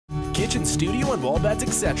Kitchen Studio and Wallbeds,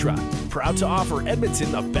 etc. Proud to offer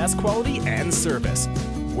Edmonton the best quality and service.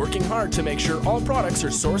 Working hard to make sure all products are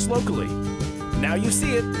sourced locally. Now you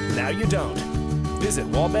see it, now you don't. Visit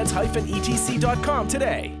wallbeds-etc.com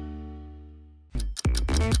today.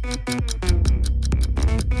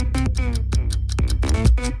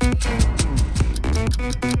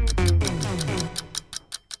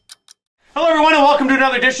 Hello everyone and welcome to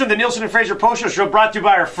another edition of the Nielsen and Fraser Post Show brought to you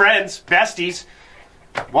by our friends, besties,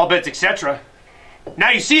 Wallbeds, etc. Now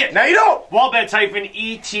you see it. Now you don't.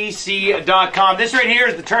 Wallbeds-etc.com. This right here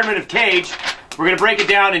is the Tournament of Cage. We're going to break it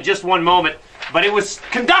down in just one moment. But it was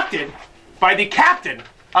conducted by the captain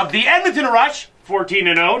of the Edmonton Rush,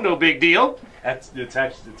 14-0, no big deal. It's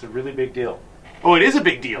a really big deal. Oh, it is a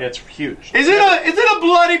big deal. Yeah, it's huge. Is it a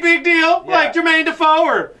bloody big deal? Yeah. Like Jermaine Defoe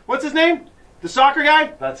or what's his name? The soccer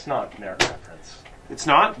guy? That's not an air reference. It's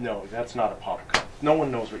not? No, that's not a pop quiz. No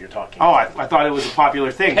one knows what you're talking about. Oh, I thought it was a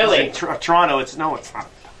popular thing. Hilly. In Toronto, it's not.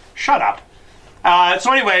 Shut up.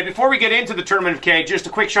 So anyway, before we get into the Tournament of Cage, just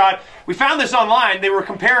a quick shot. We found this online. They were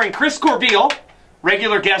comparing Chris Corbeil,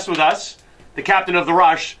 regular guest with us, the captain of the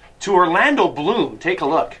Rush, to Orlando Bloom. Take a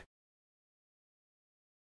look.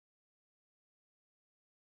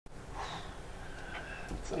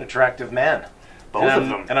 It's an attractive man. Both of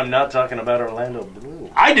them. And I'm not talking about Orlando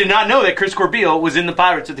Bloom. I did not know that Chris Corbeil was in the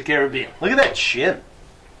Pirates of the Caribbean. Look at that chin.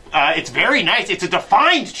 It's very nice. It's a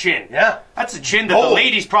defined chin. Yeah. That's a chin that the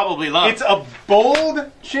ladies probably love. It's a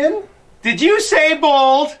bold chin? Did you say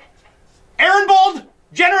bold? Aaron Bold,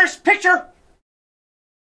 generous picture.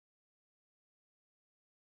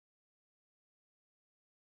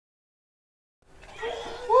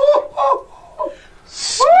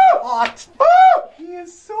 So hot. He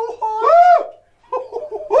is so hot.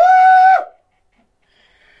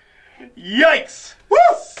 Yikes.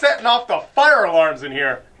 Setting off the fire alarms in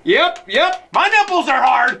here. Yep. My nipples are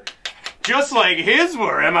hard. Just like his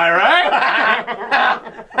were, am I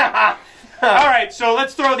right? All right, so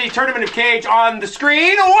let's throw the Tournament of Cage on the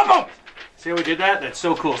screen. Whoop-em! See how we did that? That's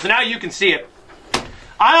so cool. So now you can see it.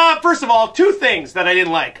 First of all, two things that I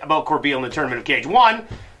didn't like about Corbeil in the Tournament of Cage. One,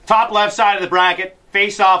 top left side of the bracket,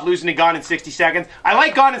 face-off losing to Gone in 60 Seconds. I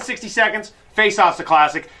like Gone in 60 Seconds. Face-off's a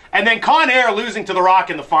classic. And then Con Air losing to The Rock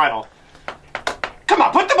in the final. Come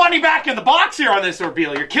on, put the money back in the box here on this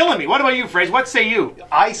Corbeil. You're killing me. What about you, Fraser? What say you?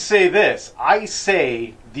 I say this. I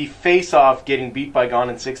say the face-off getting beat by Gone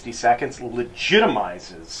in 60 Seconds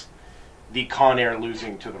legitimizes the Con Air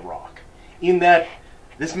losing to The Rock. In that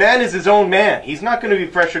this man is his own man. He's not going to be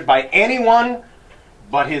pressured by anyone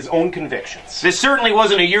but his own convictions. This certainly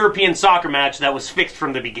wasn't a European soccer match that was fixed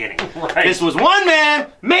from the beginning. Right. This was one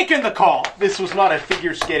man making the call. This was not a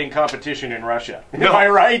figure skating competition in Russia. No. Am I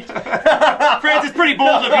right? France, it's pretty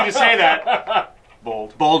bold of you to say that.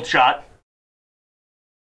 Bold. Bold shot.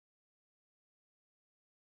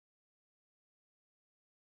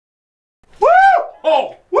 Woo!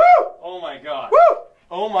 Oh! Woo! Oh my God. Woo!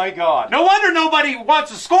 Oh my God. No wonder nobody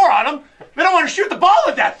wants to score on him. They don't want to shoot the ball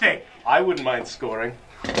at that thing. I wouldn't mind scoring.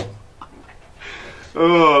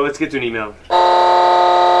 Oh, let's get to an email.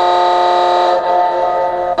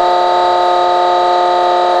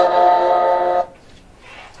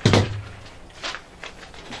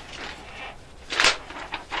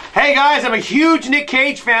 Hey guys, I'm a huge Nick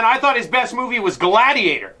Cage fan. I thought his best movie was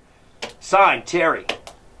Gladiator. Signed, Terry.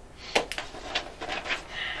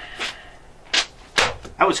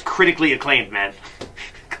 That was critically acclaimed, man.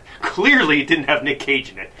 Clearly it didn't have Nick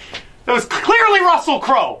Cage in it. That was clearly Russell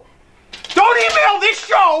Crowe. Don't email this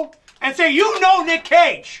show and say you know Nick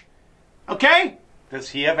Cage. Okay? Does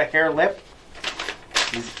he have a hair lip?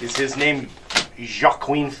 Is his name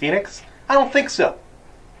Joaquin Phoenix? I don't think so.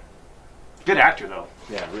 Good actor, though.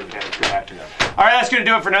 Yeah, really. Yeah, good actor, though. All right, that's going to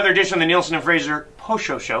do it for another edition of the Nielsen and Fraser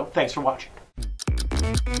Post Show. Thanks for watching.